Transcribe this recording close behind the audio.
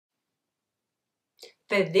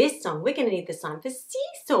For this song, we're going to need the sign for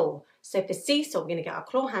seesaw. So for seesaw, we're going to get our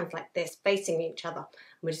claw hands like this, facing each other. And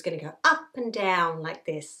we're just going to go up and down like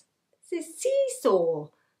this. This is seesaw,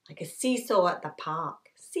 like a seesaw at the park.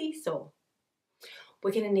 Seesaw.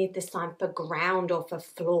 We're going to need the sign for ground or for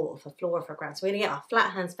floor or for ground. So we're going to get our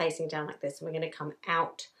flat hands facing down like this, and we're going to come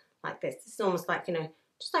out like this. This is almost like, you know,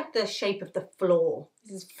 just like the shape of the floor.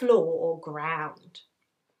 This is floor or ground.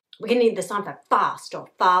 We're going to need the sign for fast or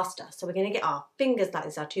faster. So we're going to get our fingers like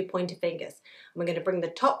this, our 2 pointer fingers. And we're going to bring the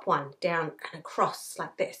top one down and across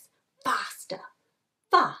like this. Faster,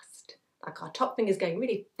 fast. Like our top finger's going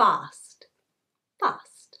really fast.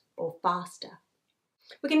 Fast or faster.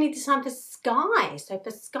 We're going to need the sign for sky. So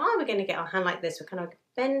for sky, we're going to get our hand like this. We're kind of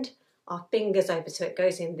bend our fingers over so it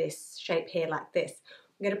goes in this shape here like this.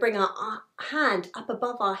 We're going to bring our hand up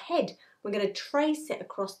above our head. We're going to trace it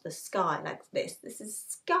across the sky like this. This is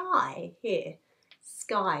sky here.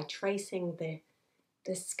 Sky, tracing the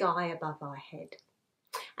sky above our head.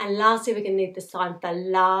 And lastly, we're going to need the sign for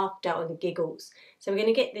laughter and giggles. So we're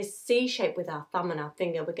going to get this C shape with our thumb and our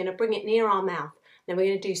finger. We're going to bring it near our mouth. Then we're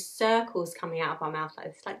going to do circles coming out of our mouth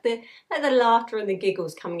like this, like the laughter and the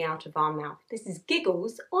giggles coming out of our mouth. This is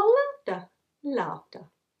giggles or laughter. Laughter.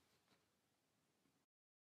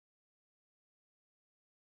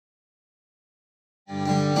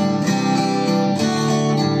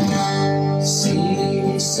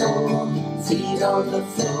 Seesaw, feet on the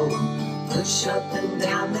floor, push up and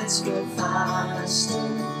down, let's go faster.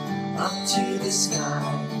 Up to the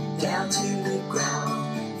sky, down to the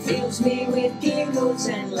ground, fills me with giggles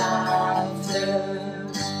and laughter.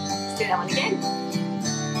 Let's do that one again.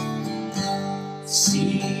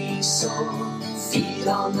 Seesaw, feet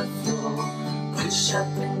on the floor, push up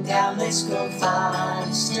and down, let's go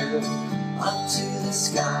faster. Up to the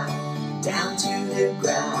sky, down to the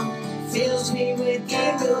ground, fills me with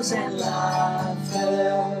giggles and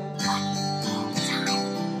laughter.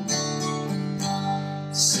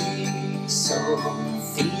 Seesaw,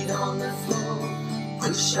 feet on the floor,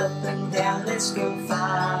 push up and down, let's go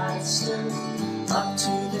faster. Up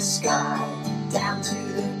to the sky, down to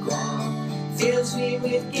the ground, fills me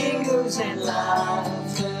with giggles and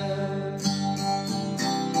laughter.